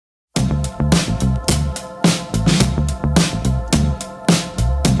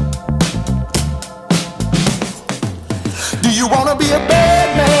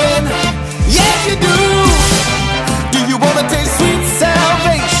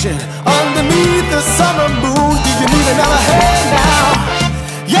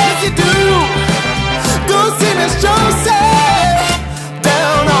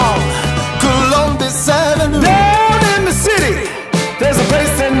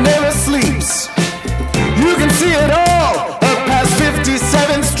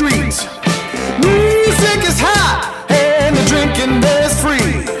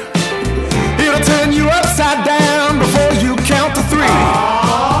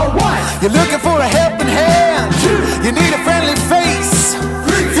You're looking for a helping hand. You need a friendly face.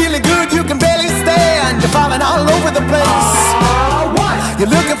 Feeling good, you can barely stand. You're falling all over the place.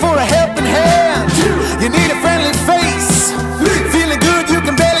 You're looking for a helping hand. You need a friendly face. Feeling good, you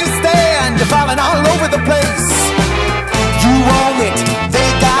can barely stand. You're falling all over the place. You own it, they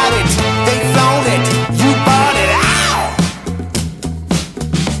got it, they flown it, you bought it. Ow!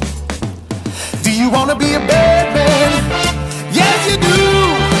 Do you wanna be a bad man? Yes, you do.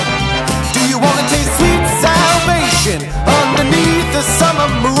 Do you wanna taste sweet salvation underneath the summer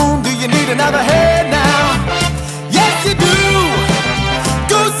moon? Do you need another head now? Yes, you do.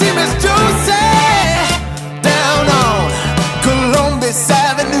 Go see Miss Josie down on Columbus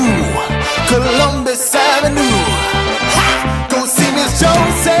Avenue. Columbus Avenue. Ha! Go see Miss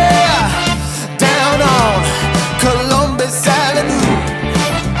Josie down on Columbus Avenue.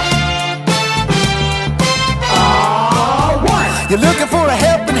 You're looking for a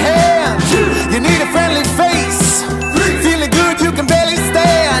helping hand. You need a friendly face. Feeling good, you can barely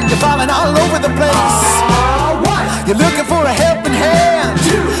stand. You're falling all over the place. You're looking for a helping hand.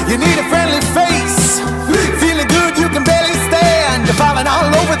 You need a friendly face. Feeling good, you can barely stand. You're falling all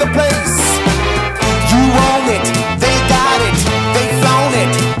over the place. You own it, they got it, they flown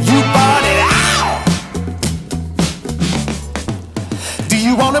it, you bought it. Ow! Do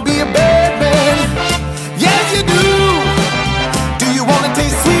you wanna be a bear?